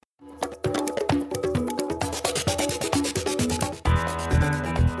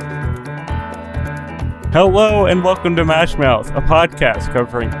Hello and welcome to Mash Mouth, a podcast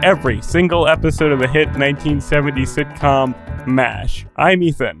covering every single episode of the hit 1970s sitcom MASH. I'm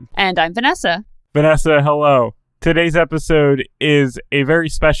Ethan. And I'm Vanessa. Vanessa, hello. Today's episode is a very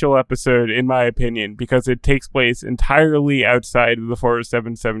special episode, in my opinion, because it takes place entirely outside of the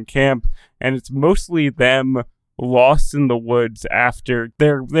 4077 camp, and it's mostly them lost in the woods after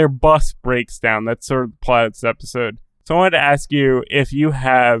their bus breaks down. That's sort of the plot of this episode. So I wanted to ask you if you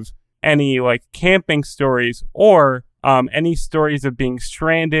have any camping stories or any stories of being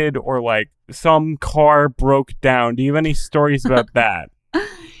stranded or some car broke down. Do you have any stories about that?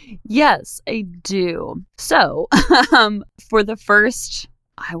 Yes, I do. So for the first,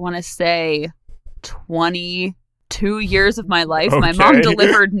 I want to say 22 years of my life, my mom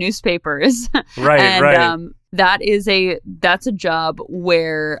delivered newspapers. Right. That's a job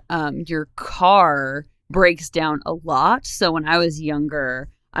where your car breaks down a lot. So when I was younger,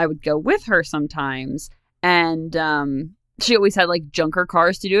 I would go with her sometimes, and she always had junker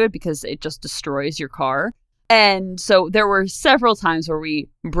cars to do it because it just destroys your car. And so there were several times where we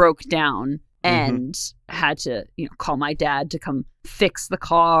broke down and had to, call my dad to come fix the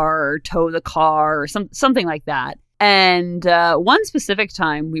car or tow the car or something like that. And one specific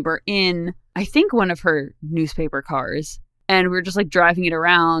time we were in, I think, one of her newspaper cars, and we were just driving it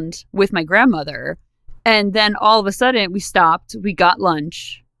around with my grandmother. And then all of a sudden we stopped, we got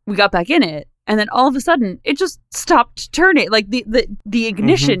lunch, we got back in it, and then all of a sudden it just stopped turning. The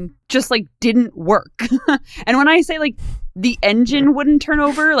ignition just didn't work. And when I say the engine wouldn't turn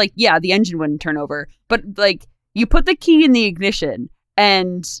over, the engine wouldn't turn over, but you put the key in the ignition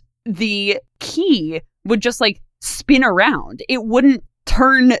and the key would just spin around. It wouldn't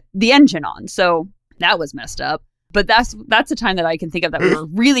turn the engine on. So that was messed up. But that's a time that I can think of that we were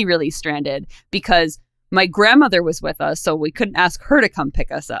really, really stranded because my grandmother was with us, so we couldn't ask her to come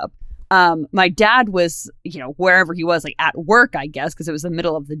pick us up. My dad was, wherever he was, at work, I guess, because it was the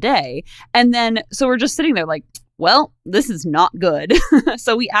middle of the day. And then, so we're just sitting there well, this is not good.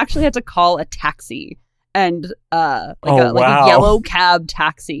 So we actually had to call a taxi and a yellow cab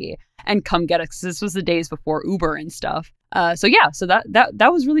taxi and come get us. This was the days before Uber and stuff. So that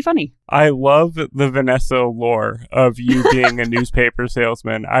was really funny. I love the Vanessa lore of you being a newspaper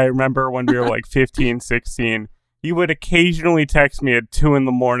salesman. I remember when we were 15, 16, you would occasionally text me at 2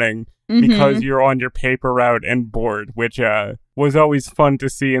 a.m. because you're on your paper route and bored, which was always fun to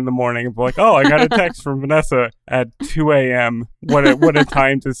see in the morning. Oh, I got a text from Vanessa at 2 a.m. What a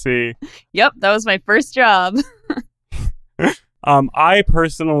time to see. Yep, that was my first job. I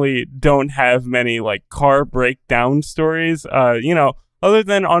personally don't have many car breakdown stories. Other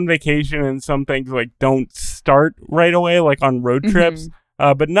than on vacation and some things don't start right away, on road trips.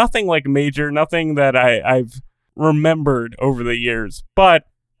 But nothing major, nothing that I've remembered over the years. But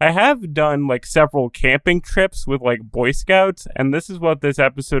I have done several camping trips with Boy Scouts, and this is what this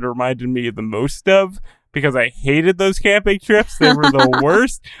episode reminded me the most of. Because I hated those camping trips. They were the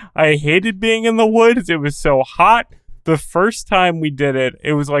worst. I hated being in the woods. It was so hot. The first time we did it,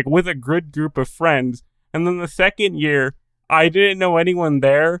 it was with a good group of friends. And then the second year, I didn't know anyone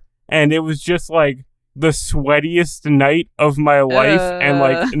there. And it was just the sweatiest night of my life.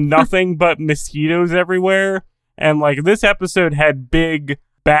 And nothing but mosquitoes everywhere. And this episode had big,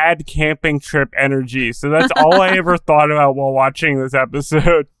 bad camping trip energy. So that's all I ever thought about while watching this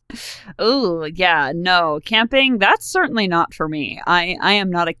episode. Oh, yeah, no. Camping, that's certainly not for me. I am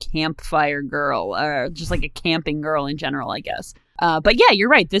not a campfire girl, or just a camping girl in general, I guess. But yeah, you're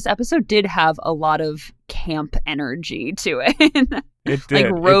right. This episode did have a lot of camp energy to it. It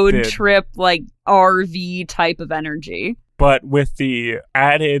did. Road trip, RV type of energy. But with the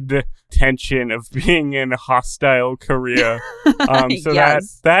added tension of being in hostile Korea. So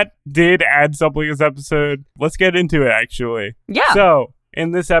yes. that did add something to this episode. Let's get into it, actually. Yeah. So,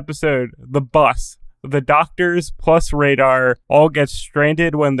 in this episode, the bus, the doctors plus Radar all get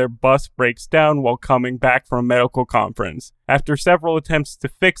stranded when their bus breaks down while coming back from a medical conference. After several attempts to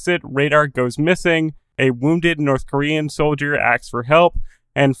fix it, Radar goes missing, a wounded North Korean soldier asks for help,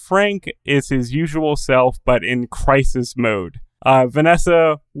 and Frank is his usual self but in crisis mode.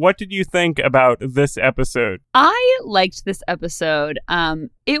 Vanessa, what did you think about this episode? I liked this episode.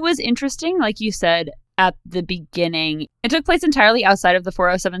 It was interesting, like you said, at the beginning. It took place entirely outside of the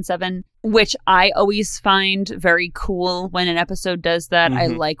 4077, which I always find very cool when an episode does that. I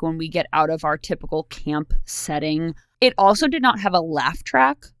like when we get out of our typical camp setting. It also did not have a laugh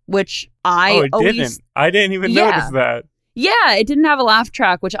track, which I didn't. I didn't even notice that. Yeah, it didn't have a laugh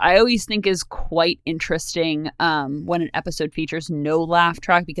track, which I always think is quite interesting when an episode features no laugh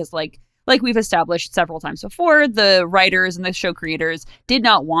track, because like we've established several times before, the writers and the show creators did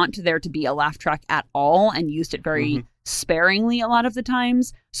not want there to be a laugh track at all and used it very sparingly a lot of the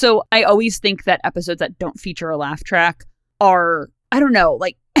times. So I always think that episodes that don't feature a laugh track are, I don't know,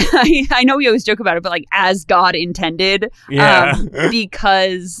 like, I know we always joke about it, but like as God intended,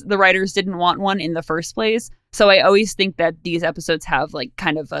 because the writers didn't want one in the first place. So I always think that these episodes have like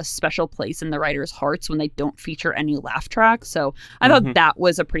kind of a special place in the writers' hearts when they don't feature any laugh tracks. So I thought that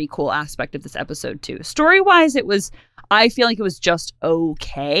was a pretty cool aspect of this episode too. Story-wise, I feel like it was just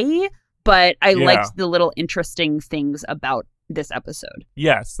okay, but I liked the little interesting things about this episode.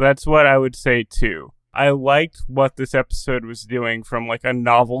 Yes, that's what I would say too. I liked what this episode was doing from like a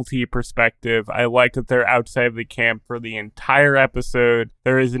novelty perspective. I like that they're outside of the camp for the entire episode.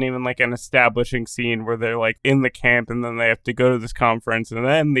 There isn't even like an establishing scene where they're like in the camp and then they have to go to this conference and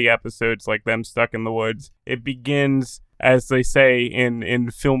then the episode's like them stuck in the woods. It begins, as they say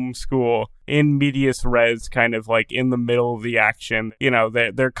in film school, in medias res, kind of like in the middle of the action. You know,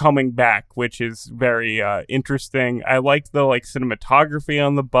 they're coming back, which is very interesting. I liked the like cinematography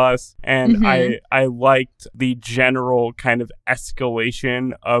on the bus, and I liked the general kind of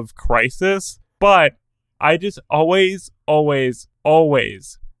escalation of crisis. But I just always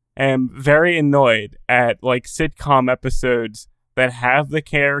am very annoyed at like sitcom episodes that have the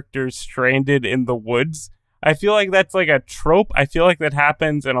characters stranded in the woods. I feel like that's like a trope. I feel like that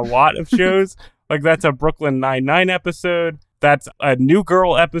happens in a lot of shows. Like that's a Brooklyn Nine-Nine episode. That's a New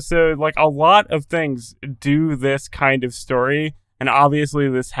Girl episode. Like a lot of things do this kind of story. And obviously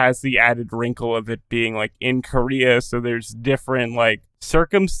this has the added wrinkle of it being like in Korea. So there's different like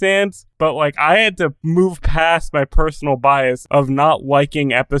circumstance. But like I had to move past my personal bias of not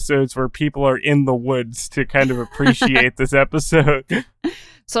liking episodes where people are in the woods to kind of appreciate this episode.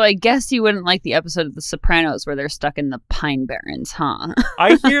 So I guess you wouldn't like the episode of The Sopranos where they're stuck in the Pine Barrens, huh?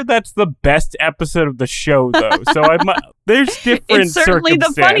 I hear that's the best episode of the show, though. So there's different It's certainly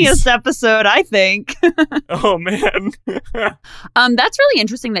the funniest episode, I think. Oh, man. That's really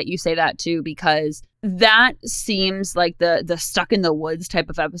interesting that you say that, too, because that seems like the stuck in the woods type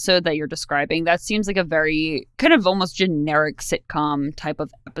of episode that you're describing. That seems like a very kind of almost generic sitcom type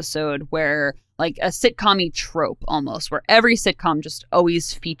of episode where like a sitcom-y trope almost, where every sitcom just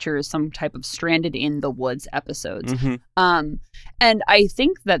always features some type of stranded in the woods episodes. And I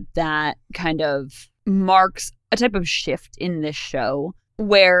think that kind of marks a type of shift in this show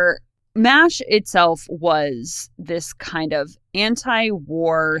where MASH itself was this kind of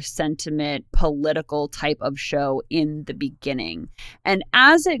anti-war sentiment, political type of show in the beginning. And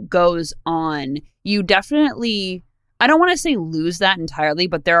as it goes on, you definitely, I don't want to say lose that entirely,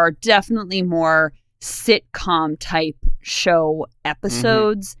 but there are definitely more sitcom type show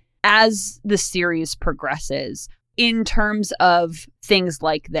episodes as the series progresses in terms of things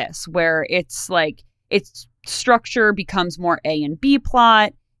like this, where it's like its structure becomes more A and B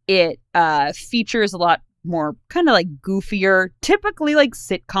plot. It features a lot more kind of like goofier, typically like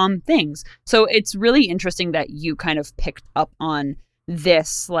sitcom things. So it's really interesting that you kind of picked up on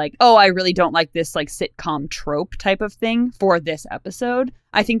this, like, oh, I really don't like this like sitcom trope type of thing for this episode.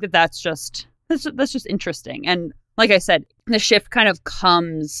 I think that's just interesting. And like I said, the shift kind of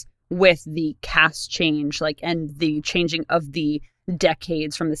comes with the cast change, like, and the changing of the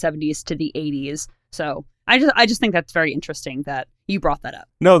decades from the 70s to the 80s. So I just think that's very interesting that you brought that up.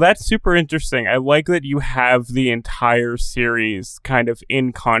 No, that's super interesting. I like that you have the entire series kind of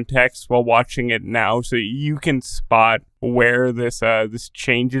in context while watching it now, so you can spot where this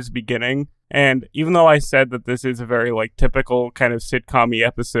change is beginning. And even though I said that this is a very like typical kind of sitcom-y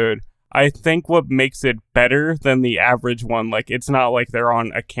episode, I think what makes it better than the average one, like it's not like they're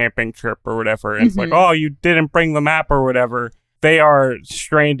on a camping trip or whatever, and it's like, oh, you didn't bring the map or whatever. They are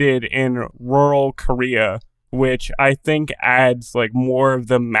stranded in rural Korea, which I think adds like more of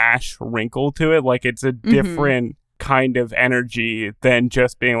the MASH wrinkle to it. Like it's a different kind of energy than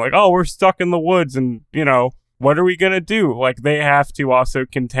just being like, oh, we're stuck in the woods and, you know, what are we going to do? Like they have to also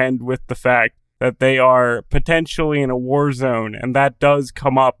contend with the fact that they are potentially in a war zone. And that does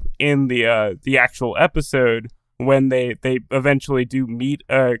come up in the actual episode when they eventually do meet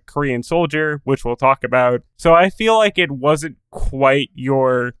a Korean soldier, which we'll talk about. So I feel like it wasn't quite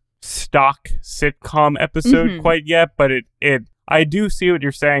your stock sitcom episode quite yet, but I do see what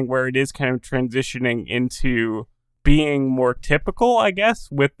you're saying, where it is kind of transitioning into being more typical, I guess,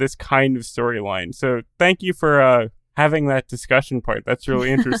 with this kind of storyline. So thank you for having that discussion part. That's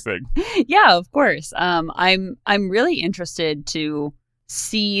really interesting. Yeah, of course. I'm really interested to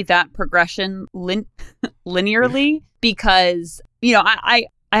see that progression linearly because, you know, I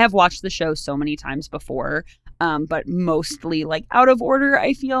have watched the show so many times before. but mostly like out of order,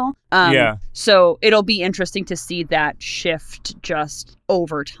 I feel. Yeah. So it'll be interesting to see that shift just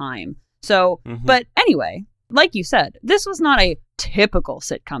over time. So, but anyway, like you said, this was not a typical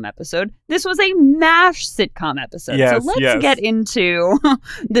sitcom episode. This was a MASH sitcom episode. Yes, so let's get into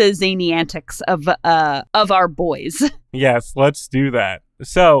the zany antics of our boys. Yes, let's do that.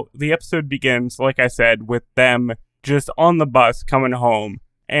 So the episode begins, like I said, with them just on the bus coming home.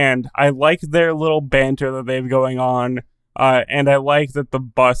 And I like their little banter that they've going on. And I like that the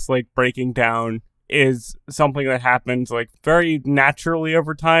bus like breaking down is something that happens like very naturally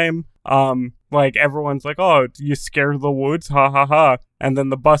over time. Like everyone's like, oh, you scared the woods? Ha ha ha. And then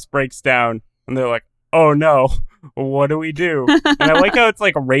the bus breaks down and they're like, oh no, what do we do? And I like how it's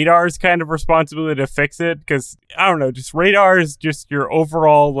like Radar's kind of responsibility to fix it, because I don't know, just Radar is just your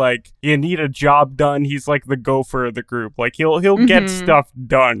overall, like, you need a job done. He's like the gopher of the group. Like he'll get stuff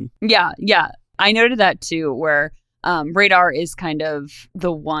done. Yeah. I noted that too, where Radar is kind of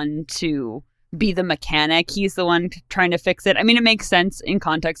the one to be the mechanic. He's the one trying to fix it. I mean, it makes sense in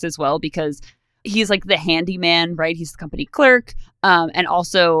context as well, because he's like the handyman, right? He's the company clerk. And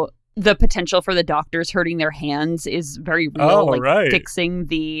also the potential for the doctors hurting their hands is very real. Fixing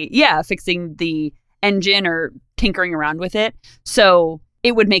the engine or tinkering around with it. So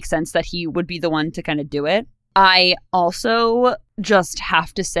it would make sense that he would be the one to kind of do it. I also just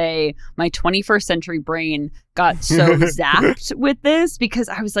have to say my 21st century brain got so zapped with this, because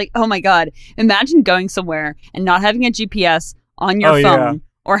I was like, oh my God, imagine going somewhere and not having a GPS on your phone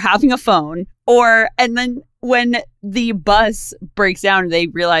or having a phone, and then when the bus breaks down and they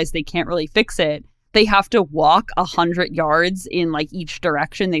realize they can't really fix it, they have to walk 100 yards in like each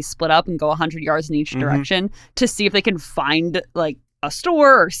direction. They split up and go 100 yards in each direction to see if they can find like a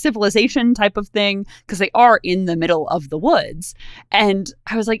store or civilization type of thing, because they are in the middle of the woods. And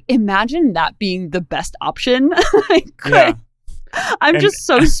I was like, imagine that being the best option. I'm just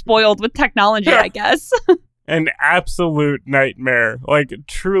so spoiled with technology, I guess. An absolute nightmare, like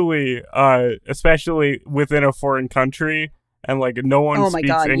truly, especially within a foreign country and like no one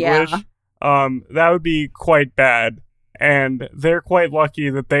speaks English. That would be quite bad. And they're quite lucky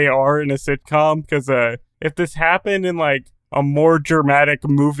that they are in a sitcom, because if this happened in like a more dramatic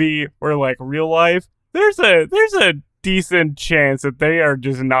movie or like real life, there's a decent chance that they are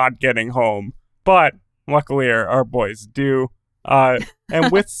just not getting home. But luckily our boys do. And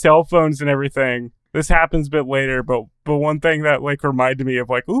with cell phones and everything, this happens a bit later, but one thing that like reminded me of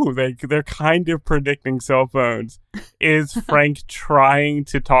like, ooh, they're kind of predicting cell phones is Frank trying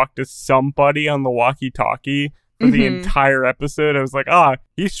to talk to somebody on the walkie-talkie for the entire episode. I was like,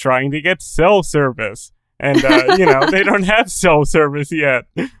 he's trying to get cell service. And, they don't have cell service yet.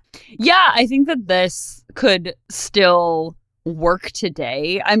 Yeah, I think that this could still work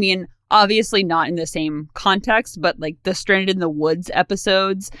today. I mean, obviously not in the same context, but like the Stranded in the Woods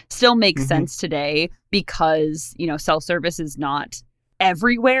episodes still make sense today, because, cell service is not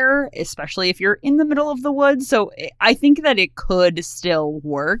everywhere, especially if you're in the middle of the woods. So I think that it could still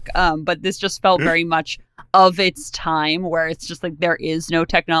work. But this just felt very much of its time, where it's just like there is no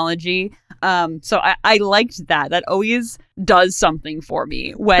technology. So I liked that. That always does something for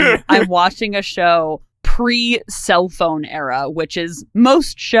me when I'm watching a show pre-cell phone era, which is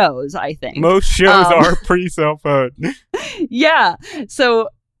most shows, I think. Most shows are pre-cell phone. Yeah. So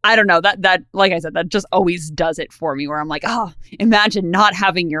I don't know, that like I said, that just always does it for me, where I'm like, imagine not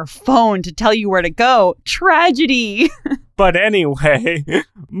having your phone to tell you where to go. Tragedy. But anyway,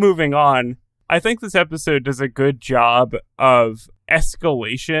 moving on. I think this episode does a good job of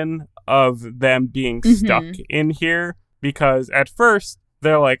escalation of them being stuck in here, because at first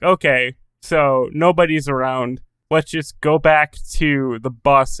they're like, okay, so nobody's around. Let's just go back to the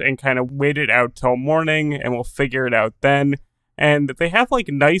bus and kind of wait it out till morning, and we'll figure it out then. And they have like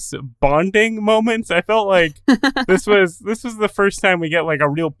nice bonding moments. I felt like this was the first time we get like a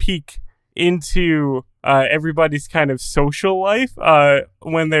real peek into everybody's kind of social life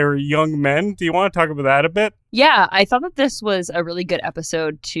when they were young men. Do you want to talk about that a bit? Yeah, I thought that this was a really good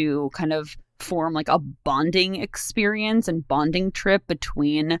episode to kind of form like a bonding experience and bonding trip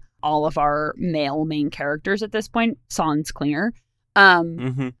between all of our male main characters at this point. Sans clear.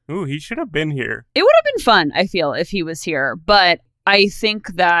 Ooh, he should have been here. It would have been fun, I feel, if he was here, but I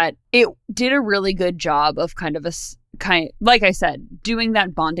think that it did a really good job of kind of like I said, doing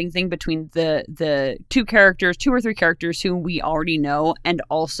that bonding thing between the two or three characters who we already know, and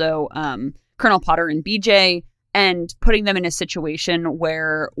also Colonel Potter and BJ, and putting them in a situation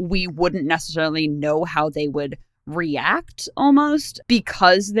where we wouldn't necessarily know how they would react, almost,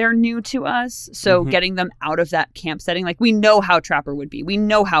 because they're new to us. So getting them out of that camp setting, like we know how Trapper would be, we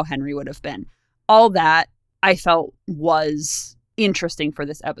know how Henry would have been, all that I felt was interesting for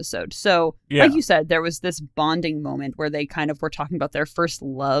this episode. So, Yeah. like you said, there was this bonding moment where they kind of were talking about their first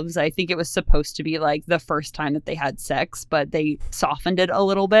loves. I think it was supposed to be like the first time that they had sex, but they softened it a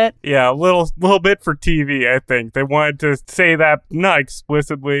little bit. Yeah, a little bit for TV, I think. They wanted to say that not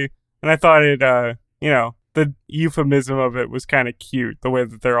explicitly, and I thought it, the euphemism of it was kind of cute, the way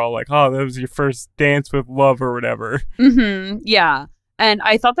that they're all like, oh, that was your first dance with love or whatever. Yeah. And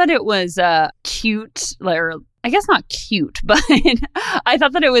I thought that it was cute, or I guess not cute, but I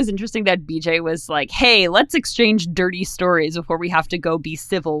thought that it was interesting that BJ was like, hey, let's exchange dirty stories before we have to go be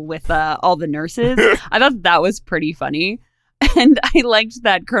civil with all the nurses. I thought that was pretty funny. And I liked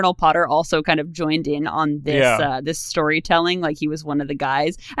that Colonel Potter also kind of joined in on this this storytelling, like he was one of the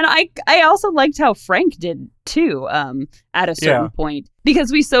guys. And I also liked how Frank did too, at a certain point,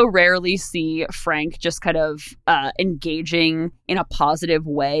 because we so rarely see Frank just kind of engaging in a positive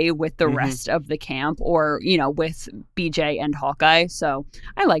way with the rest of the camp, or with BJ and Hawkeye. So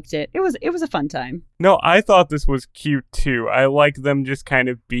I liked it. It was a fun time. No, I thought this was cute too. I like them just kind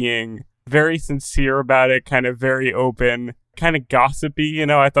of being very sincere about it, kind of very open, kind of gossipy,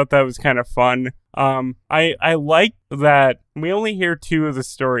 I thought that was kind of fun. I like that we only hear two of the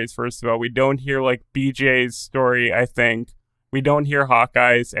stories. First of all, we don't hear like BJ's story. I think we don't hear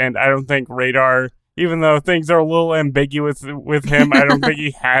Hawkeye's, and I don't think Radar, even though things are a little ambiguous with him, I don't think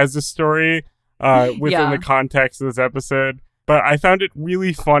he has a story within the context of this episode. But I found it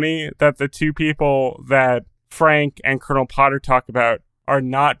really funny that the two people that Frank and Colonel Potter talk about are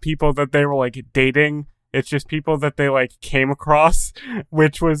not people that they were like dating. It's just people that they like came across,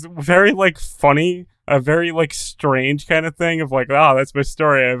 which was very like funny, a very like strange kind of thing of like, oh, that's my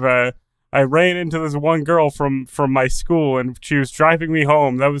story. I ran into this one girl from my school and she was driving me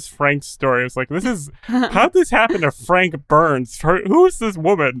home. That was Frank's story. I was like, how'd this happen to Frank Burns? Who is this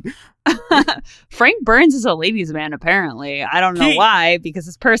woman? Frank Burns is a ladies' man, apparently. I don't know why, because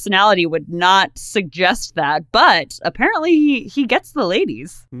his personality would not suggest that, but apparently he gets the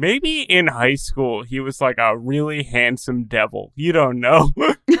ladies. Maybe in high school he was like a really handsome devil. You don't know.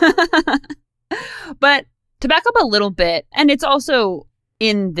 But to back up a little bit, and it's also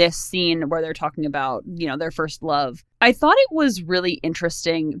in this scene where they're talking about, their first love, I thought it was really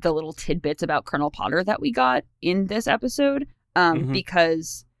interesting, the little tidbits about Colonel Potter that we got in this episode,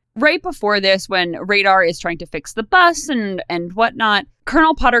 because right before this, when Radar is trying to fix the bus and whatnot,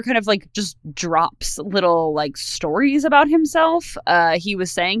 Colonel Potter kind of like just drops little like stories about himself. He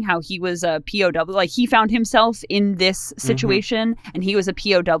was saying how he was a POW, like he found himself in this situation, and he was a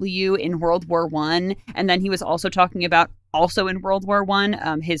POW in World War I. And then he was also talking about, also in World War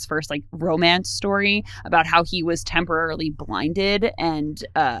I, his first like romance story about how he was temporarily blinded and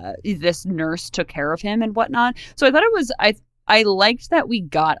this nurse took care of him and whatnot. So I thought it was, I liked that we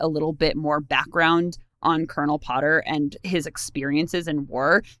got a little bit more background on Colonel Potter and his experiences in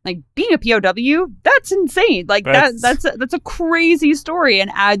war. Like being a POW, that's insane. Like that's a crazy story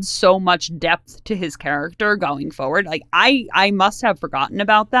and adds so much depth to his character going forward. Like I must have forgotten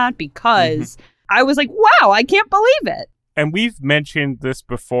about that because I was like, wow, I can't believe it. And we've mentioned this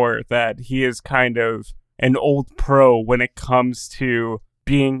before, that he is kind of an old pro when it comes to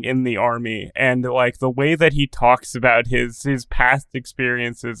being in the army, and like the way that he talks about his past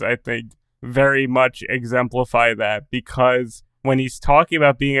experiences, I think very much exemplify that, because when he's talking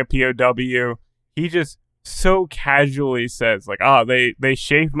about being a POW, he just so casually says like, they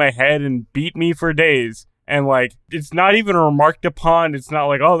shaved my head and beat me for days, and like it's not even remarked upon. It's not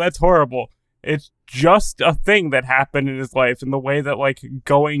like, oh, that's horrible. It's just a thing that happened in his life, and the way that like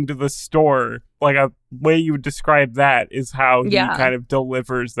going to the store, like a way you would describe that is how he kind of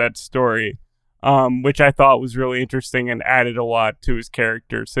delivers that story, which I thought was really interesting and added a lot to his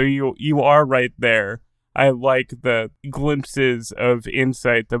character. So you are right there. I like the glimpses of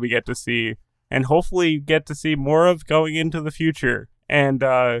insight that we get to see, and hopefully get to see more of going into the future. And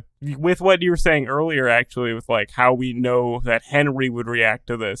with what you were saying earlier, actually, with like how we know that Henry would react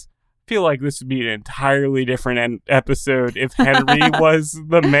to this, I feel like this would be an entirely different episode if Henry was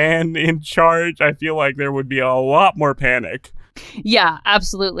the man in charge. I feel like there would be a lot more panic. Yeah,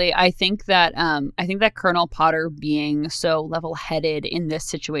 absolutely. I think that Colonel Potter being so level-headed in this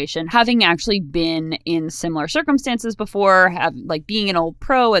situation, having actually been in similar circumstances before, like being an old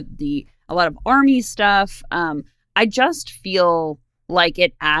pro at a lot of army stuff, I just feel like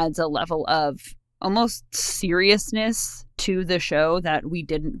it adds a level of almost seriousness to the show that we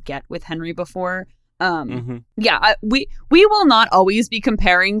didn't get with Henry before. Yeah, we will not always be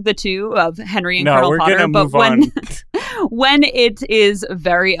comparing the two of Henry and Colonel Potter, but when it is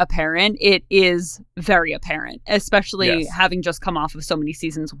very apparent, it is very apparent, especially having just come off of so many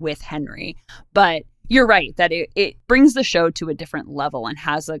seasons with Henry. But you're right that it brings the show to a different level and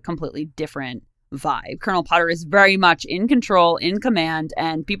has a completely different vibe. Colonel Potter is very much in control, in command,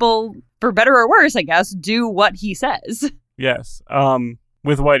 and people, for better or worse, I guess, do what he says. Yes.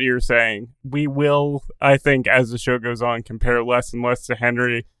 With what you're saying, we will, I think, as the show goes on, compare less and less to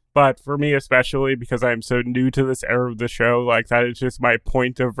Henry. But for me, especially because I'm so new to this era of the show, like that is just my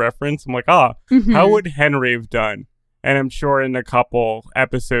point of reference. I'm like, how would Henry have done? And I'm sure in a couple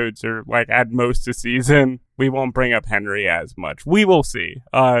episodes or like at most a season, we won't bring up Henry as much. We will see.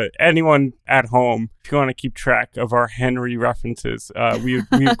 Anyone at home, if you want to keep track of our Henry references, we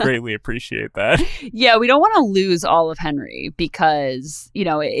greatly appreciate that. Yeah, we don't want to lose all of Henry because,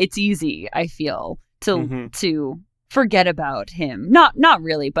 it's easy, I feel, to forget about him. Not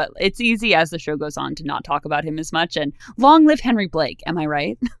really, but it's easy as the show goes on to not talk about him as much. And long live Henry Blake. Am I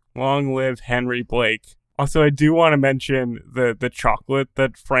right? Long live Henry Blake. Also, I do want to mention the chocolate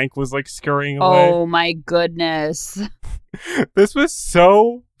that Frank was like scurrying away. Oh my goodness. This was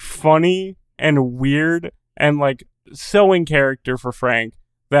so funny and weird and like so in character for Frank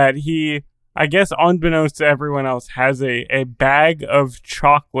that he, I guess unbeknownst to everyone else, has a bag of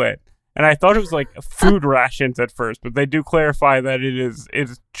chocolate. And I thought it was like food rations at first, but they do clarify that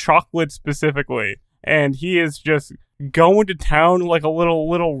it's chocolate specifically. And he is just going to town like a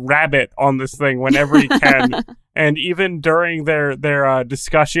little rabbit on this thing whenever he can. And even during their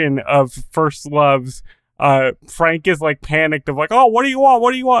discussion of first loves, Frank is like panicked of like, oh, what do you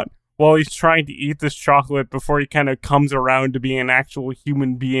want? Well, he's trying to eat this chocolate before he kind of comes around to being an actual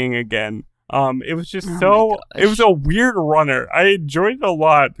human being again. It was just it was a weird runner. I enjoyed it a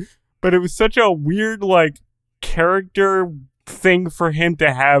lot, but it was such a weird like character thing for him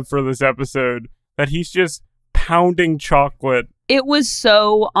to have for this episode that he's just pounding chocolate. It was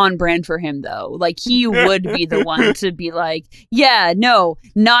so on brand for him, though. Like, he would be the one to be like, yeah, no,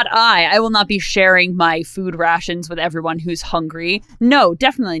 not I. I will not be sharing my food rations with everyone who's hungry. No,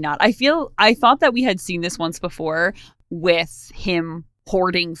 definitely not. I thought that we had seen this once before with him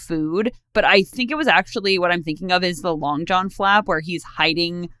hoarding food, but I think it was actually what I'm thinking of is the Long John flap where he's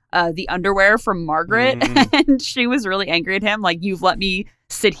hiding the underwear from Margaret, and she was really angry at him. Like, you've let me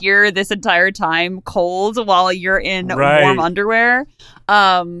sit here this entire time cold while you're in warm underwear.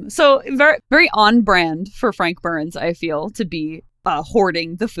 So very, very on brand for Frank Burns, I feel, to be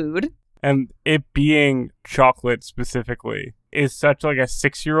hoarding the food. And it being chocolate specifically is such like a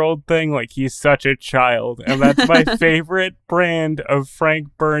 6-year-old thing. Like, he's such a child. And that's my favorite brand of Frank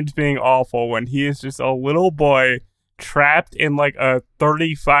Burns being awful, when he is just a little boy trapped in like a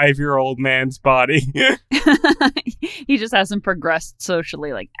 35-year-old man's body. He just hasn't progressed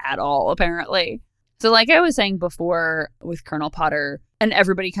socially like at all, apparently. So like I was saying before with Colonel Potter and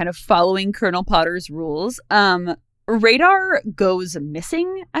everybody kind of following Colonel Potter's rules, Radar goes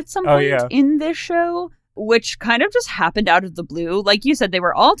missing at some point in this show, which kind of just happened out of the blue. Like you said, they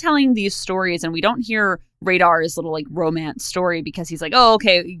were all telling these stories and we don't hear Radar's little like romance story because he's like, oh,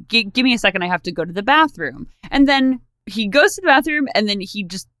 okay, give me a second. I have to go to the bathroom. And then he goes to the bathroom and then he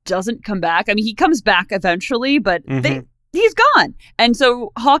just doesn't come back. I mean, he comes back eventually, but he's gone. And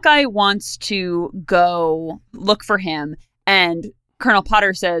so Hawkeye wants to go look for him. And Colonel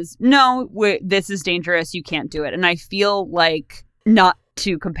Potter says, no, this is dangerous. You can't do it. And I feel like, not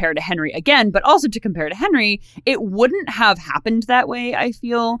to compare to Henry again, but also to compare to Henry, it wouldn't have happened that way, I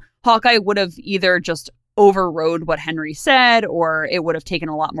feel. Hawkeye would have either just overrode what Henry said, or it would have taken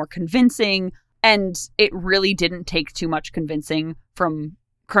a lot more convincing. And it really didn't take too much convincing from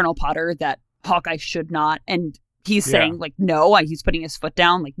Colonel Potter that Hawkeye should not. And he's saying, like, no, he's putting his foot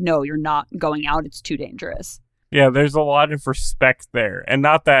down. Like, no, you're not going out. It's too dangerous. Yeah, there's a lot of respect there. And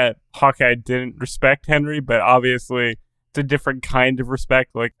not that Hawkeye didn't respect Henry, but obviously it's a different kind of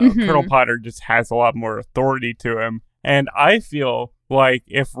respect. Like, Colonel Potter just has a lot more authority to him. And I feel like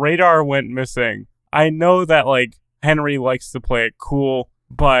if Radar went missing, I know that, like, Henry likes to play it cool,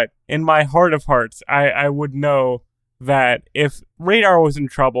 but in my heart of hearts, I would know that if Radar was in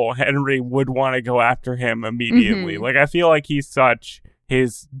trouble, Henry would want to go after him immediately. Like, I feel like he's such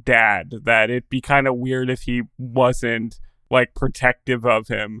his dad that it'd be kind of weird if he wasn't, like, protective of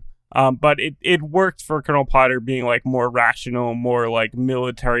him. But it worked for Colonel Potter being, like, more rational, more, like,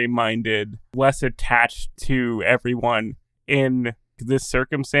 military-minded, less attached to everyone in this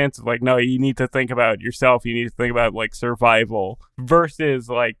circumstance of, like, no, you need to think about yourself. You need to think about, like, survival. Versus,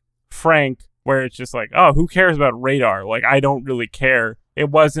 like, Frank, where it's just like, oh, who cares about Radar? Like, I don't really care. It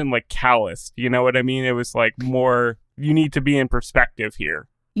wasn't, like, calloused. You know what I mean? It was, like, more, you need to be in perspective here.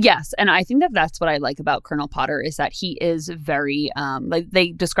 Yes, and I think that that's what I like about Colonel Potter is that he is very, like,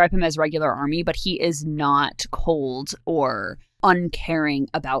 they describe him as regular army, but he is not cold or uncaring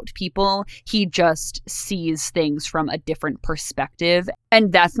about people. He just sees things from a different perspective.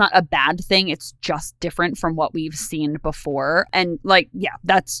 And that's not a bad thing. It's just different from what we've seen before. And like, yeah,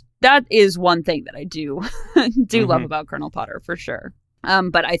 that is one thing that I do love about Colonel Potter for sure.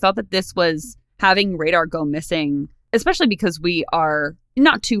 But I thought that this was having Radar go missing, especially because we are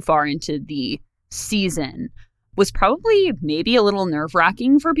not too far into the season, was probably maybe a little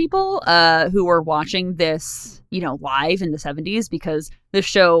nerve-wracking for people who were watching this, live in the 70s, because the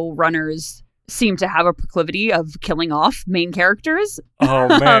show runners seem to have a proclivity of killing off main characters. Oh,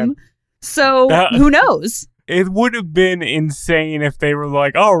 man. Who knows? It would have been insane if they were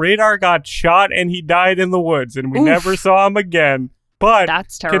like, oh, Radar got shot and he died in the woods and we never saw him again. But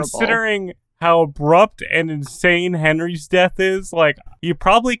that's terrible. Considering how abrupt and insane Henry's death is, like, you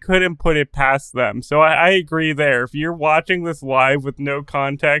probably couldn't put it past them. So I agree there. If you're watching this live with no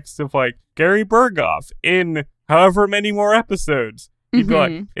context of, like, Gary Burghoff in however many more episodes, you'd be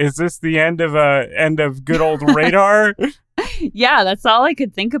like, is this the end of good old Radar? Yeah, that's all I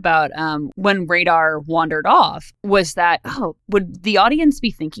could think about when Radar wandered off, was that, would the audience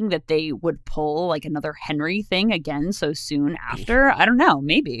be thinking that they would pull like another Henry thing again so soon after? I don't know,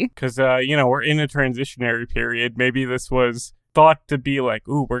 maybe. Because, we're in a transitionary period. Maybe this was thought to be like,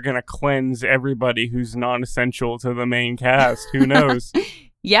 ooh, we're going to cleanse everybody who's non-essential to the main cast. Who knows?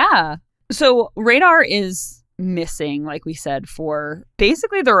 Yeah. So Radar is missing, like we said, for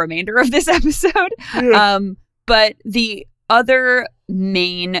basically the remainder of this episode. Yeah. But the other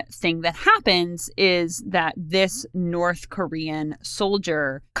main thing that happens is that this North Korean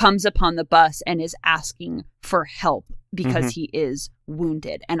soldier comes upon the bus and is asking for help because he is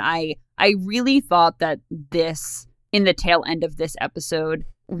wounded. And I really thought that this, in the tail end of this episode,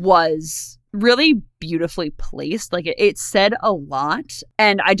 was really beautifully placed. Like it said a lot.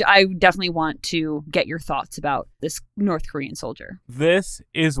 And I definitely want to get your thoughts about this North Korean soldier. This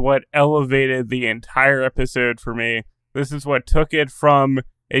is what elevated the entire episode for me. This is what took it from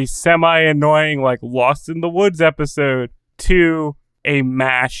a semi-annoying, like, Lost in the Woods episode to a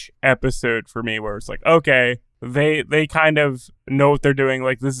MASH episode for me, where it's like, okay, they kind of know what they're doing.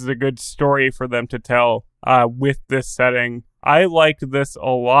 Like, this is a good story for them to tell with this setting. I liked this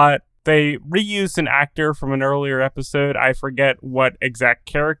a lot. They reused an actor from an earlier episode. I forget what exact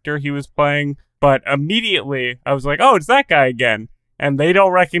character he was playing, but immediately I was like, oh, it's that guy again. And they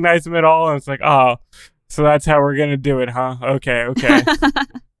don't recognize him at all. And it's like, oh, so that's how we're going to do it, huh? Okay.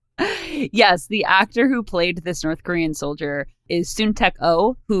 Yes, the actor who played this North Korean soldier is Soon Taek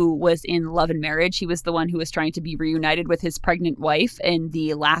Oh, who was in Love and Marriage. He was the one who was trying to be reunited with his pregnant wife in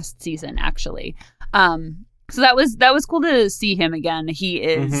the last season, actually. So that was cool to see him again. He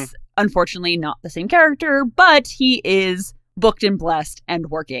is unfortunately not the same character, but he is booked and blessed and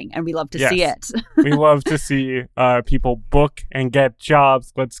working, and we love to see it. We love to see people book and get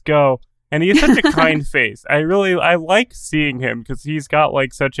jobs. Let's go. And he has such a kind face. I like seeing him because he's got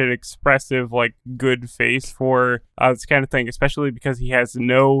like such an expressive, like, good face for this kind of thing, especially because he has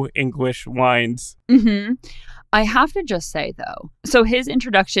no English lines. I have to just say, though, so his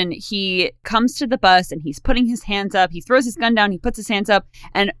introduction, he comes to the bus and he's putting his hands up. He throws his gun down. He puts his hands up.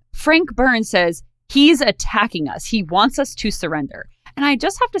 And Frank Burns says, he's attacking us. He wants us to surrender. And I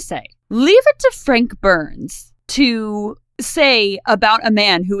just have to say, leave it to Frank Burns to say about a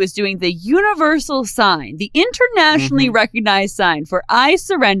man who is doing the universal sign, the internationally recognized sign for I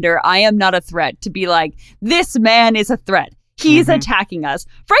surrender, I am not a threat, to be like, this man is a threat. He's attacking us.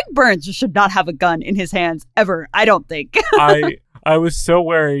 Frank Burns should not have a gun in his hands ever, I don't think. I was so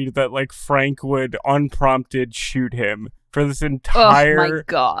worried that, like, Frank would unprompted shoot him for this entire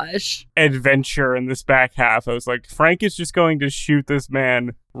adventure in this back half. I was like, Frank is just going to shoot this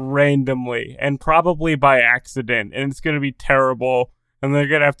man randomly and probably by accident, and it's going to be terrible, and they're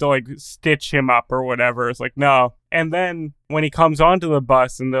going to have to, like, stitch him up or whatever. It's like, no. And then when he comes onto the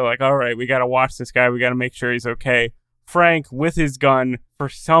bus and they're like, all right, we got to watch this guy, we got to make sure he's okay, Frank, with his gun, for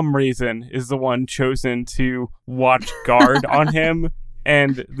some reason, is the one chosen to watch guard on him.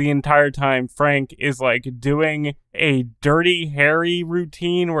 And the entire time, Frank is, like, doing a Dirty Harry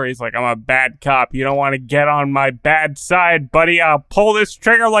routine where he's like, I'm a bad cop. You don't want to get on my bad side, buddy. I'll pull this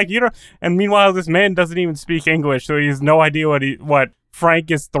trigger like you don't. And meanwhile, this man doesn't even speak English, so he has no idea what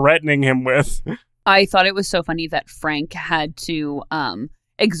Frank is threatening him with. I thought it was so funny that Frank had to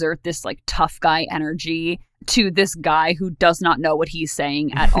exert this, like, tough guy energy to this guy who does not know what he's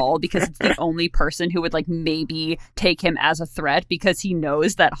saying at all, because it's the only person who would, like, maybe take him as a threat, because he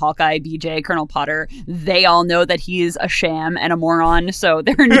knows that Hawkeye, BJ, Colonel Potter, they all know that he's a sham and a moron, so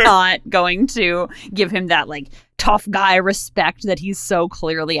they're not going to give him that, like, tough guy respect that he's so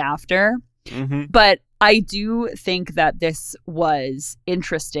clearly after. But I do think that this was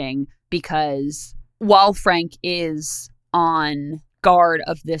interesting because while Frank is on guard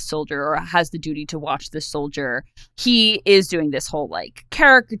of this soldier or has the duty to watch this soldier, he is doing this whole like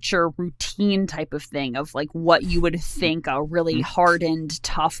caricature routine type of thing of like what you would think a really hardened,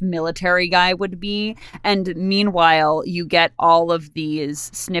 tough military guy would be. And meanwhile, you get all of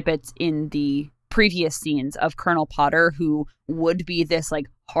these snippets in the previous scenes of Colonel Potter, who would be this like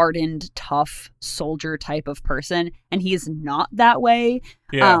hardened, tough soldier type of person, and he's not that way.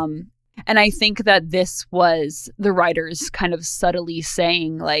 Yeah. And I think that this was the writers kind of subtly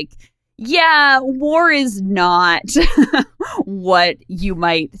saying, like, yeah, war is not what you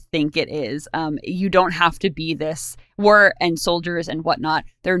might think it is. You don't have to be this. War and soldiers and whatnot,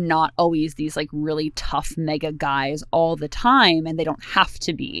 they're not always these like really tough mega guys all the time, and they don't have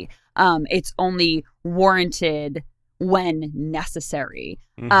to be. It's only warranted when necessary.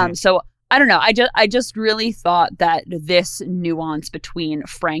 So I don't know. I just really thought that this nuance between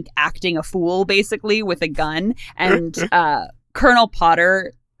Frank acting a fool, basically, with a gun, and Colonel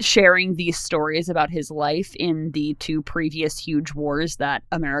Potter sharing these stories about his life in the 2 previous huge wars that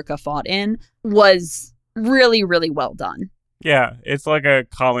America fought in was really, really well done. Yeah, it's like a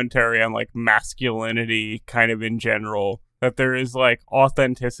commentary on like masculinity kind of in general, that there is like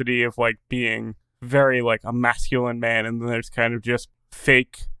authenticity of like being very like a masculine man, and then there's kind of just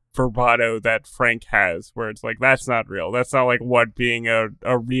fake bravado that Frank has, where it's like, that's not real. That's not like what being a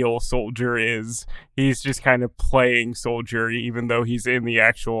real soldier is. He's just kind of playing soldier, even though he's in the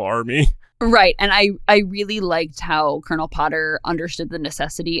actual army. Right. And I really liked how Colonel Potter understood the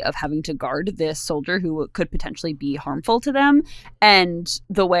necessity of having to guard this soldier who could potentially be harmful to them, and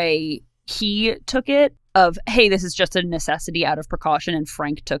the way he took it of, hey, this is just a necessity out of precaution, and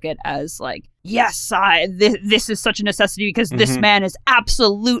Frank took it as like, yes, this is such a necessity because this man is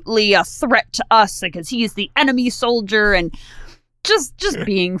absolutely a threat to us because he's the enemy soldier, and just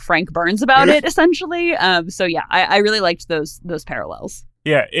being Frank Burns about it, essentially. So yeah, I really liked those parallels.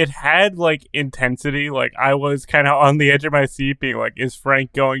 Yeah, it had like intensity. Like I was kind of on the edge of my seat being like, is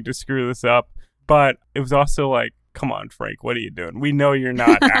Frank going to screw this up? But it was also like, come on, Frank, what are you doing? We know you're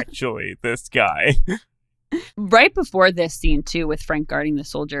not actually this guy. Right before this scene, too, with Frank guarding the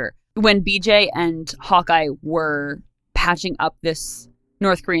soldier, when BJ and Hawkeye were patching up this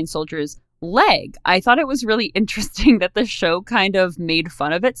North Korean soldier's leg, I thought it was really interesting that the show kind of made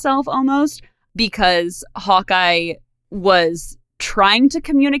fun of itself almost, because Hawkeye was trying to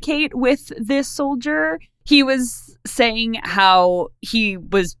communicate with this soldier. He was saying how he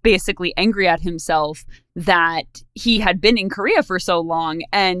was basically angry at himself that he had been in Korea for so long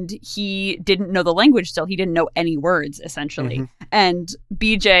and he didn't know the language still. He didn't know any words, essentially. And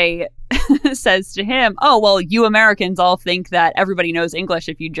BJ says to him, oh, well, you Americans all think that everybody knows English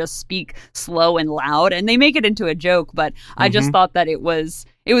if you just speak slow and loud. And they make it into a joke, but I just thought that it was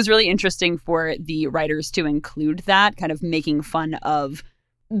really interesting for the writers to include that, kind of making fun of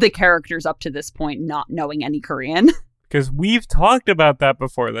the characters up to this point not knowing any Korean. Because we've talked about that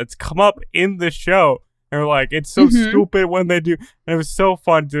before. That's come up in the show. And we're like, it's so stupid when they do. And it was so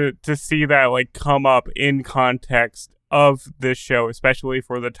fun to see that like come up in context of this show, especially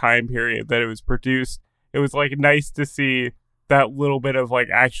for the time period that it was produced. It was like nice to see that little bit of like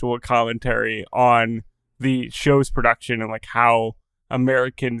actual commentary on the show's production and like how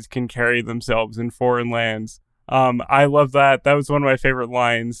Americans can carry themselves in foreign lands. I love that. That was one of my favorite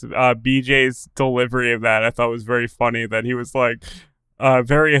lines. BJ's delivery of that I thought was very funny, that he was like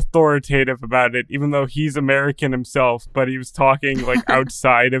very authoritative about it, even though he's American himself, but he was talking like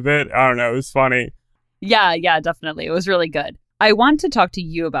outside of it. I don't know. It was funny. Yeah, definitely. It was really good. I want to talk to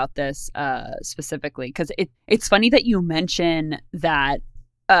you about this specifically, because it's funny that you mention that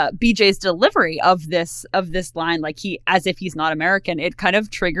BJ's delivery of this line, like he, as if he's not American, it kind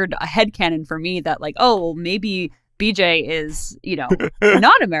of triggered a headcanon for me that like, oh, well, maybe BJ is,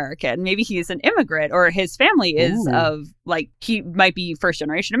 not American. Maybe he's an immigrant, or his family is of like, he might be first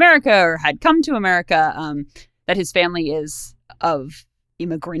generation America or had come to America, that his family is of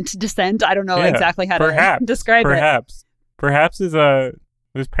immigrant descent. I don't know exactly how to describe it. Perhaps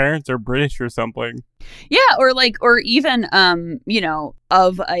his parents are British or something. Yeah, or even,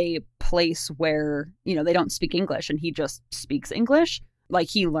 of a place where, they don't speak English and he just speaks English. Like,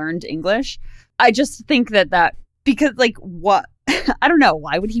 he learned English. I just think that because, like, what? I don't know.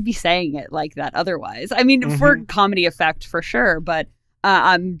 Why would he be saying it like that otherwise? I mean, for comedy effect, for sure. But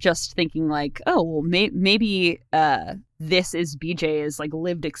I'm just thinking, like, oh, well, maybe this is BJ's, like,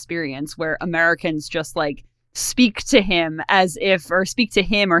 lived experience where Americans just, like, speak to him or speak to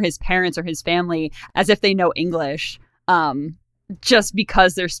him or his parents or his family as if they know English, just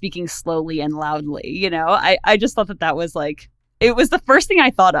because they're speaking slowly and loudly, you know? I just thought that was like, it was the first thing I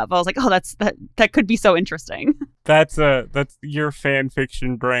thought of. I was like, oh, that could be so interesting. That's your fan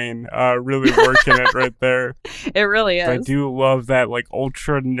fiction brain really working it right there. It really is. I do love that like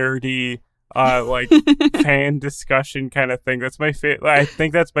ultra nerdy like fan discussion kind of thing. That's my I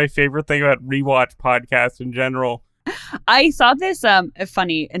think that's my favorite thing about rewatch podcasts in general. I saw this,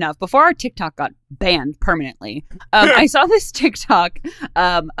 funny enough, before our TikTok got banned permanently, I saw this TikTok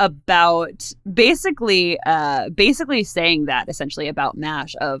about basically saying that, essentially, about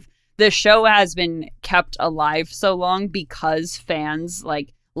MASH, of the show has been kept alive so long because fans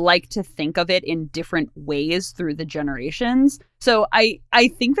like to think of it in different ways through the generations. So I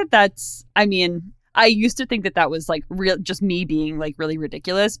think that's, I mean, I used to think that was like real, just me being like really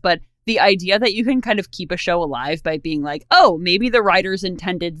ridiculous, but the idea that you can kind of keep a show alive by being like, oh, maybe the writers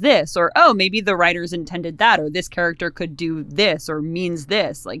intended this, or oh, maybe the writers intended that, or this character could do this or means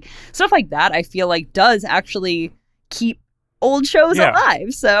this, like stuff like that, I feel like does actually keep old shows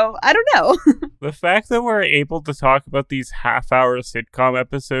alive. So I don't know. The fact that we're able to talk about these half-hour sitcom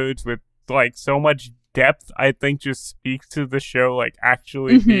episodes with like so much depth, I think just speaks to the show like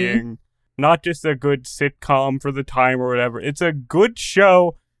actually being not just a good sitcom for the time or whatever. It's a good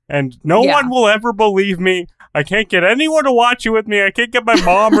show. And no one will ever believe me. I can't get anyone to watch it with me. I can't get my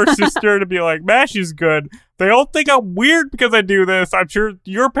mom or sister to be like, MASH is good. They all think I'm weird because I do this. I'm sure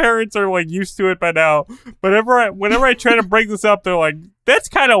your parents are like used to it by now. But whenever I try to bring this up, they're like, that's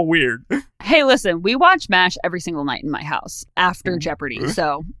kind of weird. Hey, listen, we watch MASH every single night in my house after Jeopardy.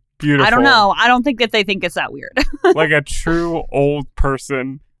 So beautiful. I don't know. I don't think that they think it's that weird. Like a true old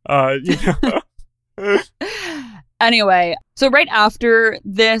person, you know. Anyway, so right after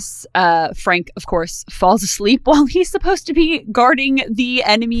this, Frank, of course, falls asleep while he's supposed to be guarding the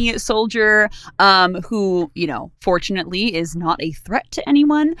enemy soldier, who, you know, fortunately is not a threat to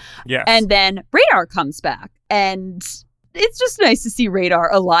anyone. Yes. And then Radar comes back, and it's just nice to see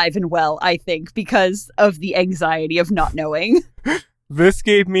Radar alive and well, I think, because of the anxiety of not knowing. This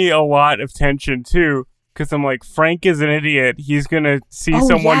gave me a lot of tension, too, because I'm like, Frank is an idiot. He's going to see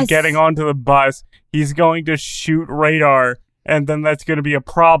someone getting onto the bus. He's going to shoot Radar, and then that's going to be a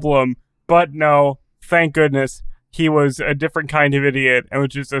problem. But no, thank goodness, he was a different kind of idiot and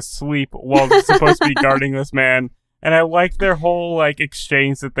was just asleep while supposed to be guarding this man. And I liked their whole like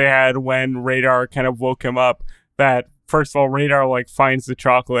exchange that they had when Radar kind of woke him up. That first of all, Radar like finds the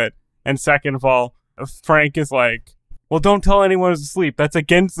chocolate, and second of all, Frank is like, well, don't tell anyone who's asleep. That's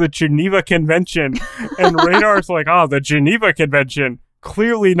against the Geneva Convention. And Radar's like, oh, the Geneva Convention.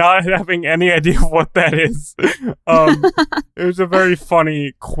 Clearly not having any idea what that is. It was a very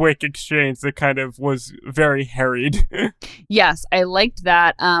funny, quick exchange that kind of was very harried. Yes, I liked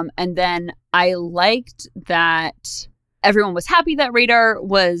that. And then I liked that everyone was happy that Radar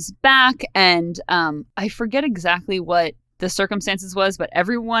was back. And I forget exactly what the circumstances was, but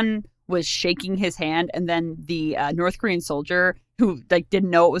everyone was shaking his hand, and then the North Korean soldier who like didn't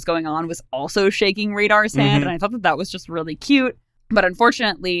know what was going on was also shaking Radar's hand, and I thought that was just really cute. But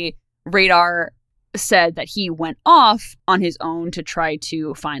unfortunately, Radar said that he went off on his own to try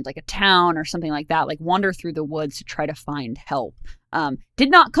to find like a town or something like that, like wander through the woods to try to find help. Did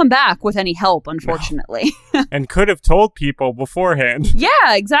not come back with any help, unfortunately. No. And could have told people beforehand.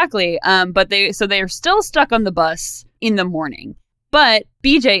 Yeah, exactly. But they're still stuck on the bus in the morning. But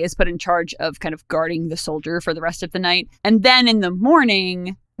BJ is put in charge of kind of guarding the soldier for the rest of the night. And then in the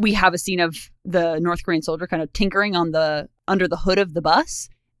morning, we have a scene of the North Korean soldier kind of tinkering on under the hood of the bus.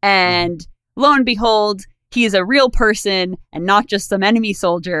 And lo and behold, he is a real person and not just some enemy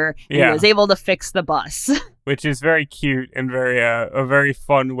soldier. And he was able to fix the bus. Which is very cute and very a very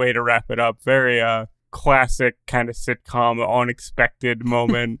fun way to wrap it up. Very classic kind of sitcom, unexpected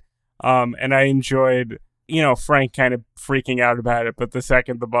moment. And I enjoyed, you know, Frank kind of freaking out about it, but the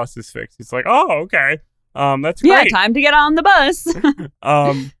second the bus is fixed, he's like, oh, okay. That's great. Yeah, time to get on the bus.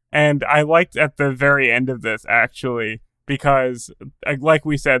 And I liked at the very end of this, actually, because, like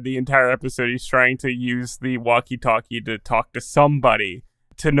we said, the entire episode, he's trying to use the walkie-talkie to talk to somebody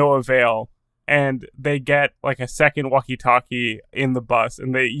to no avail. And they get, like, a second walkie-talkie in the bus.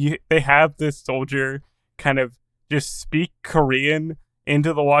 And they have this soldier kind of just speak Korean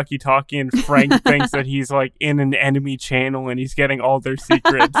into the walkie-talkie. And Frank thinks that he's, like, in an enemy channel and he's getting all their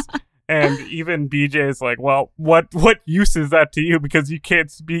secrets. And even BJ is like, well, what use is that to you? Because you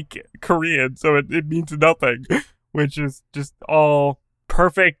can't speak Korean, so it means nothing. Which is just all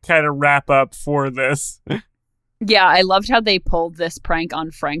perfect kind of wrap up for this. Yeah, I loved how they pulled this prank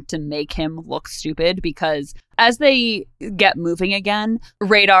on Frank to make him look stupid, because as they get moving again,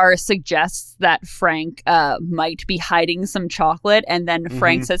 Radar suggests that Frank might be hiding some chocolate. And then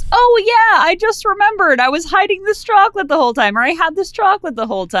Frank says, oh, yeah, I just remembered. I was hiding this chocolate the whole time, or I had this chocolate the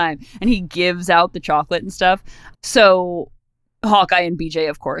whole time. And he gives out the chocolate and stuff. So Hawkeye and BJ,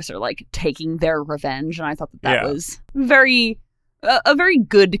 of course, are like taking their revenge. And I thought that was a very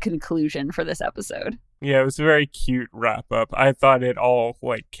good conclusion for this episode. Yeah, it was a very cute wrap up. I thought it all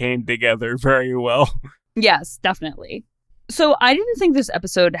like came together very well. Yes, definitely. So I didn't think this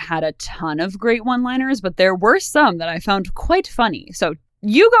episode had a ton of great one-liners, but there were some that I found quite funny. So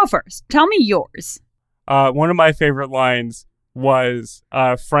you go first. Tell me yours. One of my favorite lines was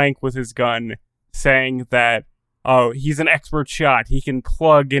Frank with his gun saying that, oh, he's an expert shot. He can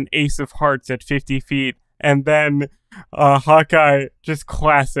plug an ace of hearts at 50 feet. And then Hawkeye, just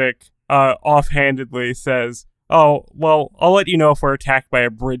classic, offhandedly says, oh, well, I'll let you know if we're attacked by a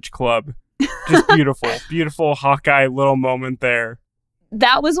bridge club. Just beautiful Hawkeye little moment there.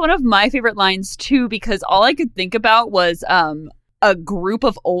 That was one of my favorite lines too, because all I could think about was a group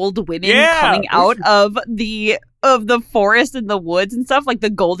of old women coming out of the forest and the woods and stuff, like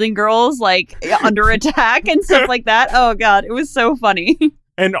the Golden Girls, like under attack and stuff like that. Oh God, it was so funny.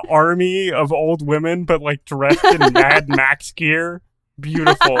 An army of old women, but like dressed in Mad Max gear.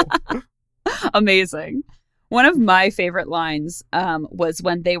 Beautiful. Amazing. One of my favorite lines was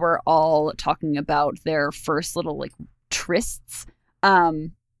when they were all talking about their first little like trysts.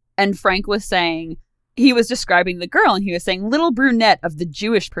 And Frank was saying, he was describing the girl and he was saying, little brunette of the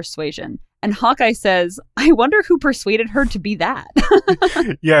Jewish persuasion. And Hawkeye says, I wonder who persuaded her to be that.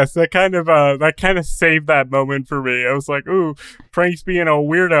 Yes, that kind of saved that moment for me. I was like, ooh, Frank's being a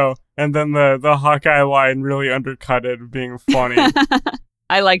weirdo. And then the Hawkeye line really undercut it, being funny.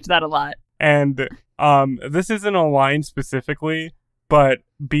 I liked that a lot. And this isn't a line specifically, but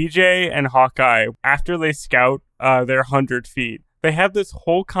BJ and Hawkeye, after they scout their 100 feet, they have this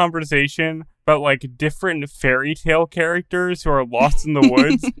whole conversation about like different fairy tale characters who are lost in the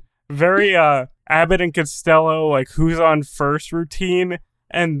woods. Very Abbott and Costello, like who's on first routine.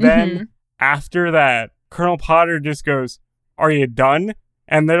 And then after that, Colonel Potter just goes, are you done?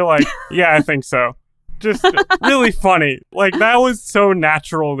 And they're like, yeah, I think so. Just really funny. Like that was so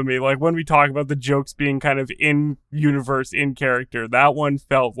natural to me. Like when we talk about the jokes being kind of in universe, in character, that one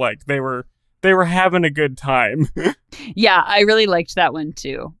felt like they were having a good time. Yeah, I really liked that one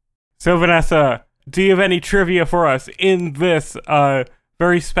too. So Vanessa, do you have any trivia for us in this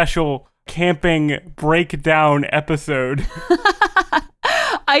very special camping breakdown episode?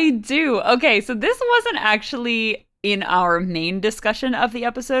 I do. Okay, so this wasn't actually in our main discussion of the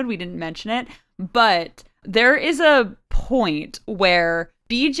episode. We didn't mention it, but there is a point where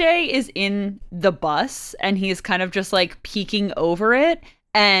BJ is in the bus and he's kind of just like peeking over it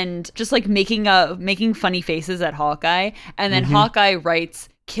and just like making funny faces at Hawkeye. And then Hawkeye writes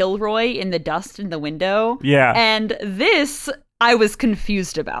Kilroy in the dust in the window. Yeah. And this I was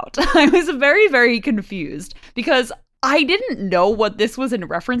confused about. I was very, very confused because I didn't know what this was in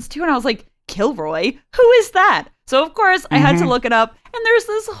reference to. And I was like, Kilroy? Who is that? So, of course, I had to look it up. And there's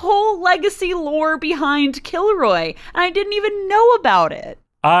this whole legacy lore behind Kilroy. And I didn't even know about it.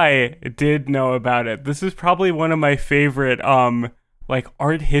 I did know about it. This is probably one of my favorite like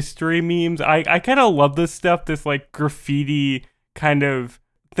art history memes. I kind of love this stuff, this like graffiti kind of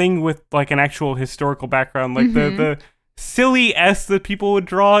thing with like an actual historical background. Like the silly S that people would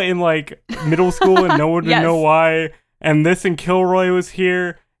draw in like middle school and no one would know why. And this and Kilroy was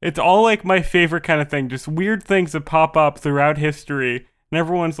here. It's all like my favorite kind of thing. Just weird things that pop up throughout history. And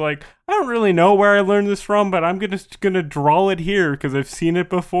everyone's like, I don't really know where I learned this from, but I'm gonna draw it here because I've seen it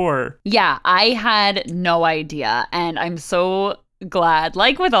before. Yeah, I had no idea. And I'm so glad,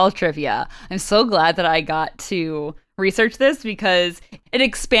 like with all trivia, I'm so glad that I got to research this because it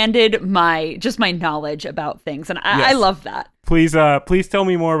expanded my knowledge about things. And I love that. Please tell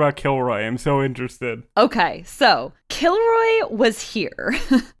me more about Kilroy. I'm so interested. Okay, so Kilroy was here.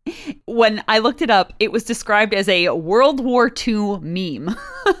 When I looked it up, it was described as a World War II meme.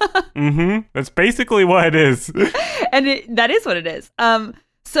 That's basically what it is. And that is what it is.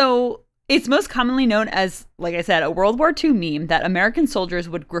 So it's most commonly known as, like I said, a World War II meme that American soldiers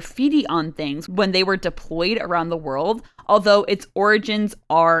would graffiti on things when they were deployed around the world, although its origins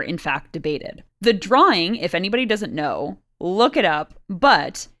are in fact debated. The drawing, if anybody doesn't know, look it up,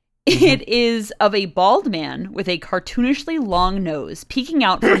 but it is of a bald man with a cartoonishly long nose peeking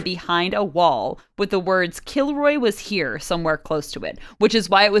out from behind a wall with the words Kilroy was here somewhere close to it, which is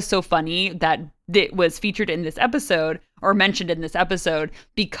why it was so funny that it was featured in this episode or mentioned in this episode,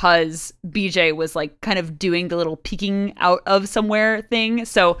 because BJ was like kind of doing the little peeking out of somewhere thing.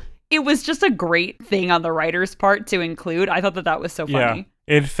 So it was just a great thing on the writer's part to include. I thought that was so funny.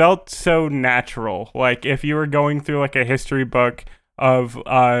 Yeah. It felt so natural. Like if you were going through like a history book of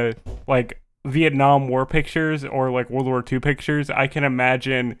like Vietnam War pictures or like World War II pictures, I can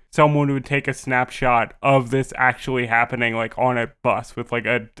imagine someone would take a snapshot of this actually happening like on a bus with like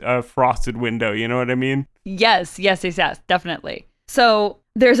a frosted window. You know what I mean? Yes, definitely. So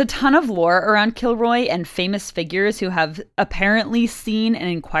there's a ton of lore around Kilroy and famous figures who have apparently seen and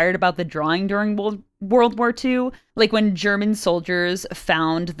inquired about the drawing during World War II. Like when German soldiers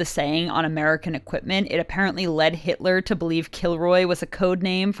found the saying on American equipment, it apparently led Hitler to believe Kilroy was a code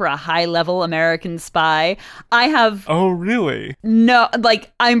name for a high-level American spy. Oh, really? No,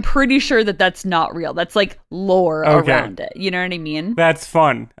 like, I'm pretty sure that that's not real. That's like lore around it. You know what I mean? That's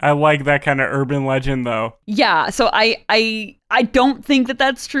fun. I like that kind of urban legend, though. Yeah, so I don't think that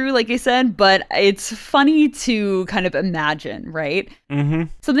that's true, like I said, but it's funny to kind of imagine, right? Mm-hmm.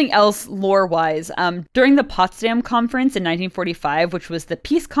 Something else lore-wise, during the Potsdam Conference in 1945, which was the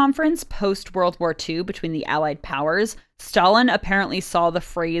peace conference post-World War II between the Allied powers, Stalin apparently saw the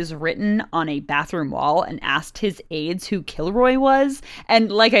phrase written on a bathroom wall and asked his aides who Kilroy was.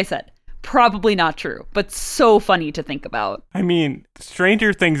 And like I said, probably not true, but so funny to think about. I mean,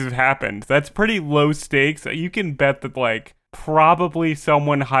 stranger things have happened. That's pretty low stakes. You can bet that, like, probably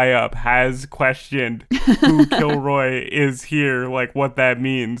someone high up has questioned who Kilroy is here, like what that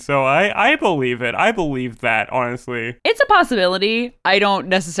means. So I believe it. I believe that, honestly. It's a possibility. I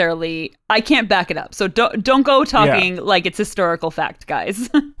can't back it up. So don't go talking like it's historical fact, guys.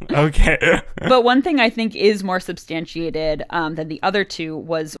 Okay. But one thing I think is more substantiated than the other two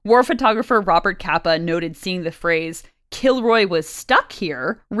was war photographer Robert Capa noted seeing the phrase "Kilroy was stuck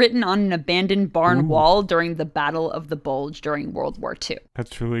here" written on an abandoned barn wall during the Battle of the Bulge during World War II.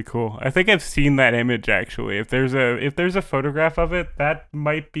 That's really cool. I think I've seen that image, actually. If there's a photograph of it, that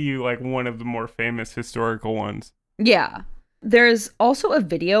might be like one of the more famous historical ones. Yeah. There's also a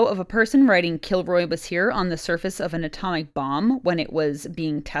video of a person writing "Kilroy was here" on the surface of an atomic bomb when it was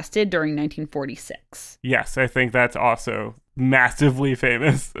being tested during 1946. Yes, I think that's also massively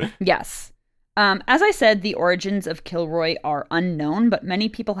famous. Yes. As I said, the origins of Kilroy are unknown, but many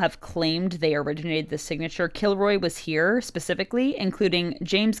people have claimed they originated the signature "Kilroy was here" specifically, including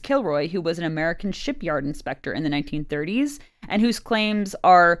James Kilroy, who was an American shipyard inspector in the 1930s, and whose claims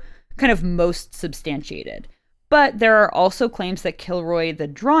are kind of most substantiated. But there are also claims that Kilroy, the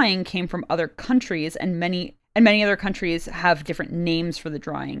drawing, came from other countries, and many other countries have different names for the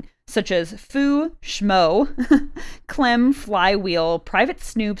drawing, such as Foo, Schmo, Clem, Flywheel, Private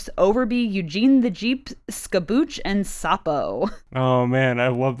Snoops, Overby, Eugene the Jeep, Skabooch, and Sapo. Oh man, I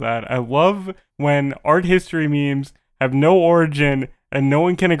love that. I love when art history memes have no origin and no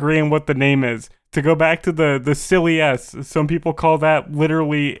one can agree on what the name is. To go back to the silly S, some people call that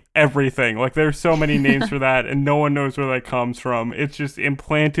literally everything. Like there's so many names for that and no one knows where that comes from. It's just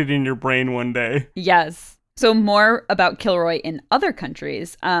implanted in your brain one day. Yes. So more about Kilroy in other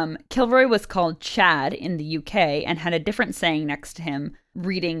countries. Kilroy was called Chad in the UK and had a different saying next to him,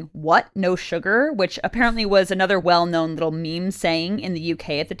 reading "What? No sugar?" which apparently was another well-known little meme saying in the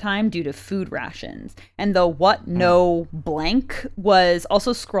UK at the time due to food rations. And the "What? No blank" was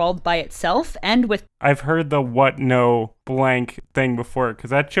also scrawled by itself and with... I've heard the "What? No blank" thing before, because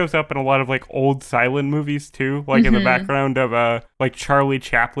that shows up in a lot of like old silent movies too, like in the background of like Charlie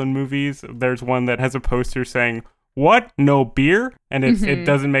Chaplin movies. There's one that has a poster saying "What? No beer?" and it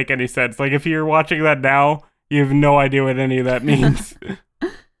doesn't make any sense. Like if you're watching that now, you have no idea what any of that means.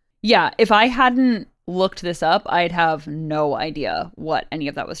 Yeah, if I hadn't looked this up, I'd have no idea what any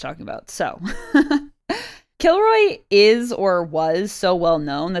of that was talking about. So, Kilroy is or was so well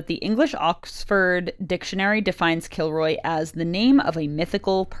known that the English Oxford Dictionary defines Kilroy as the name of a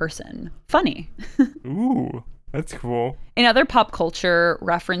mythical person. Funny. Ooh, that's cool. In other pop culture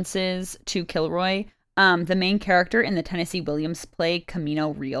references to Kilroy, the main character in the Tennessee Williams play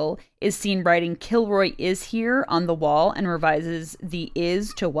Camino Real is seen writing "Kilroy is here" on the wall and revises the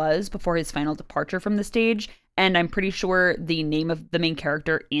 "is" to "was" before his final departure from the stage. And I'm pretty sure the name of the main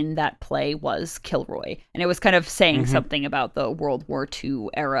character in that play was Kilroy. And it was kind of saying something about the World War II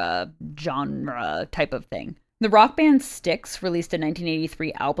era genre type of thing. The rock band Styx released a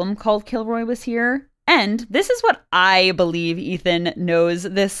 1983 album called "Kilroy Was Here." And this is what I believe Ethan knows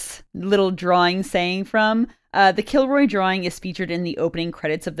this little drawing saying from. The Kilroy drawing is featured in the opening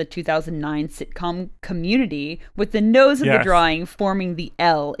credits of the 2009 sitcom Community, with the nose of the drawing forming the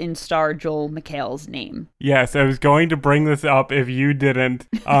L in star Joel McHale's name. Yes, I was going to bring this up if you didn't.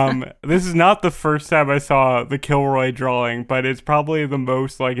 This is not the first time I saw the Kilroy drawing, but it's probably the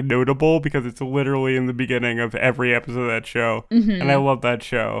most like notable because it's literally in the beginning of every episode of that show. And I love that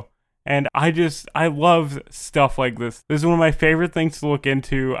show. And I love stuff like this. This is one of my favorite things to look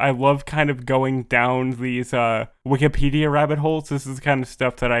into. I love kind of going down these Wikipedia rabbit holes. This is the kind of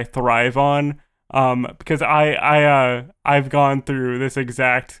stuff that I thrive on. Because I've gone through this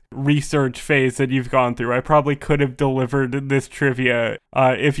exact research phase that you've gone through. I probably could have delivered this trivia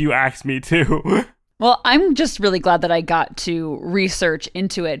if you asked me to. Well, I'm just really glad that I got to research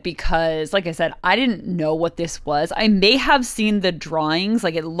into it because, like I said, I didn't know what this was. I may have seen the drawings,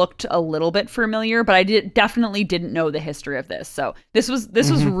 like it looked a little bit familiar, but I definitely didn't know the history of this. So this was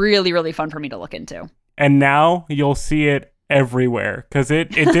really, really fun for me to look into. And now you'll see it everywhere because it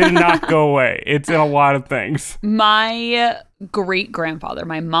did not go away. It's in a lot of things. My great-grandfather,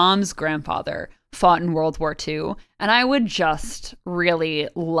 my mom's grandfather, fought in World War II, and I would just really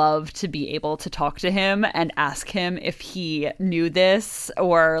love to be able to talk to him and ask him if he knew this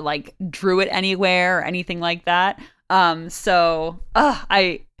or like drew it anywhere or anything like that. If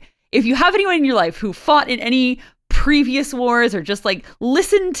you have anyone in your life who fought in any previous wars, or just like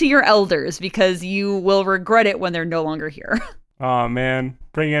listen to your elders because you will regret it when they're no longer here. Oh man,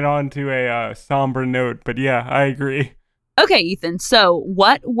 bring it on to a somber note, but yeah, I agree. Okay, Ethan, so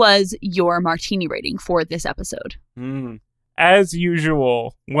what was your martini rating for this episode? As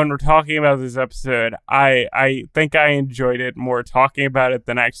usual, when we're talking about this episode, I think I enjoyed it more talking about it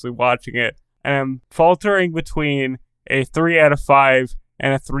than actually watching it. And I'm faltering between a 3 out of 5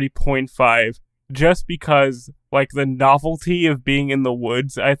 and a 3.5, just because, like, the novelty of being in the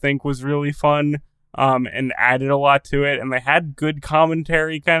woods, I think, was really fun, and added a lot to it. And they had good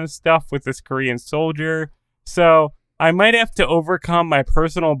commentary kind of stuff with this Korean soldier. So I might have to overcome my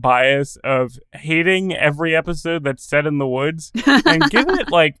personal bias of hating every episode that's set in the woods and give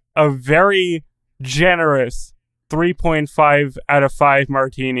it like a very generous 3.5 out of 5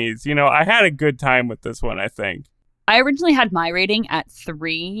 martinis. You know, I had a good time with this one, I think. I originally had my rating at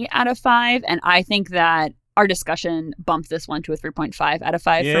 3 out of 5, and I think that our discussion bumped this one to a 3.5 out of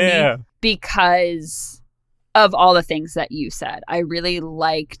 5 for me because of all the things that you said. I really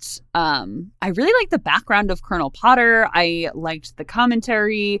liked the background of Colonel Potter. I liked the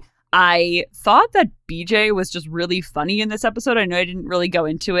commentary. I thought that BJ was just really funny in this episode. I know I didn't really go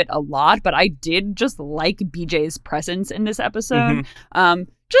into it a lot, but I did just like BJ's presence in this episode.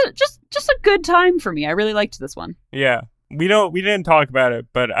 Just a good time for me. I really liked this one. Yeah. We didn't talk about it,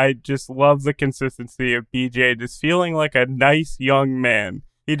 but I just love the consistency of BJ just feeling like a nice young man.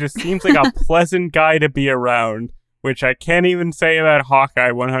 He just seems like a pleasant guy to be around, which I can't even say about Hawkeye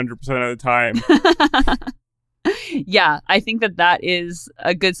 100% of the time. Yeah, I think that is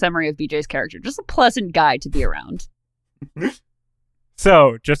a good summary of BJ's character. Just a pleasant guy to be around.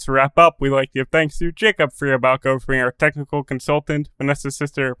 So, just to wrap up, we'd like to give thanks to Jacob Friabalco for being our technical consultant, Vanessa's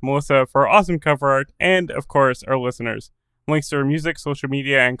sister, Melissa, for our awesome cover art, and, of course, our listeners. Links to our music, social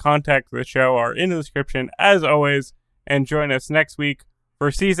media, and contact the show are in the description, as always, and join us next week for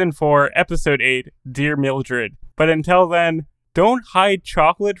Season 4, Episode 8, Dear Mildred. But until then, don't hide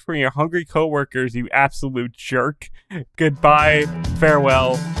chocolate from your hungry coworkers, you absolute jerk. Goodbye,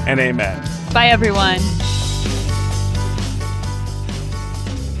 farewell, and amen. Bye, everyone.